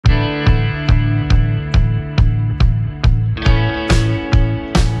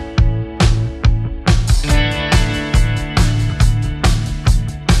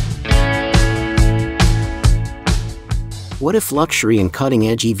What if luxury and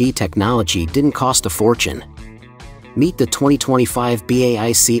cutting-edge EV technology didn't cost a fortune? Meet the 2025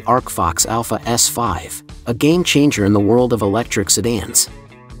 BAIC ArcFox Alpha S5, a game-changer in the world of electric sedans.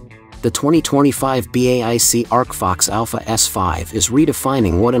 The 2025 BAIC ArcFox Alpha S5 is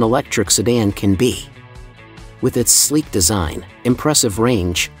redefining what an electric sedan can be. With its sleek design, impressive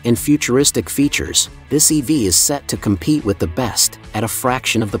range, and futuristic features, this EV is set to compete with the best at a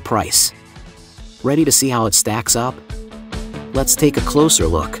fraction of the price. Ready to see how it stacks up? Let's take a closer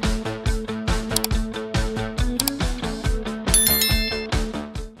look.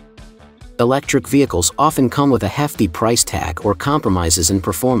 Electric vehicles often come with a hefty price tag or compromises in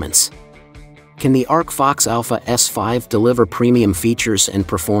performance. Can the ArcFox Alpha S5 deliver premium features and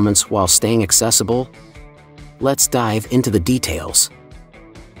performance while staying accessible? Let's dive into the details.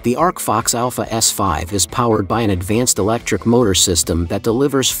 The ArcFox Alpha S5 is powered by an advanced electric motor system that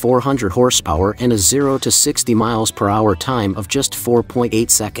delivers 400 horsepower and a 0 to 60 miles per hour time of just 4.8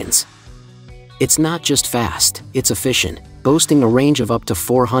 seconds. It's not just fast, it's efficient, boasting a range of up to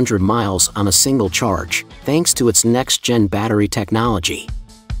 400 miles on a single charge, thanks to its next-gen battery technology.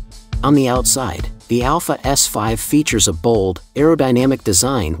 On the outside, the Alpha S5 features a bold, aerodynamic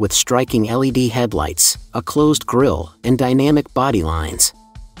design with striking LED headlights, a closed grille, and dynamic body lines.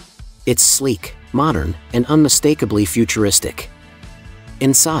 It's sleek, modern, and unmistakably futuristic.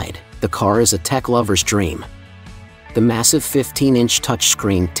 Inside, the car is a tech lover's dream. The massive 15-inch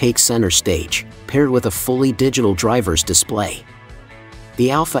touchscreen takes center stage, paired with a fully digital driver's display.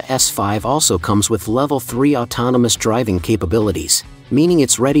 The Alpha S5 also comes with Level 3 autonomous driving capabilities, meaning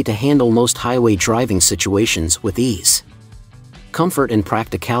it's ready to handle most highway driving situations with ease. Comfort and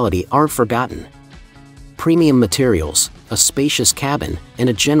practicality aren't forgotten. Premium materials, a spacious cabin, and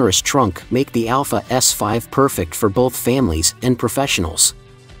a generous trunk make the Alpha S5 perfect for both families and professionals.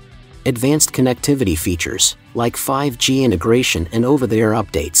 Advanced connectivity features, like 5G integration and over-the-air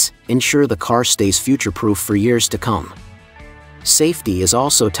updates, ensure the car stays future-proof for years to come. Safety is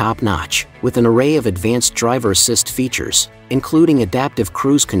also top-notch, with an array of advanced driver assist features, including adaptive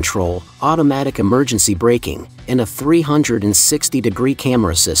cruise control, automatic emergency braking, and a 360-degree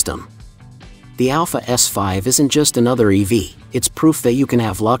camera system. The Alpha S5 isn't just another EV, it's proof that you can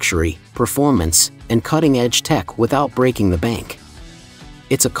have luxury, performance, and cutting-edge tech without breaking the bank.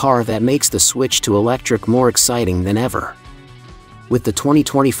 It's a car that makes the switch to electric more exciting than ever. With the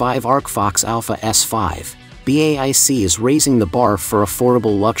 2025 ArcFox Alpha S5, BAIC is raising the bar for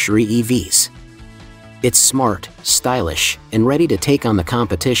affordable luxury EVs. It's smart, stylish, and ready to take on the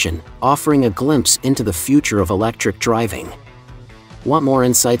competition, offering a glimpse into the future of electric driving. Want more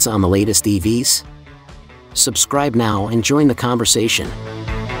insights on the latest EVs? Subscribe now and join the conversation.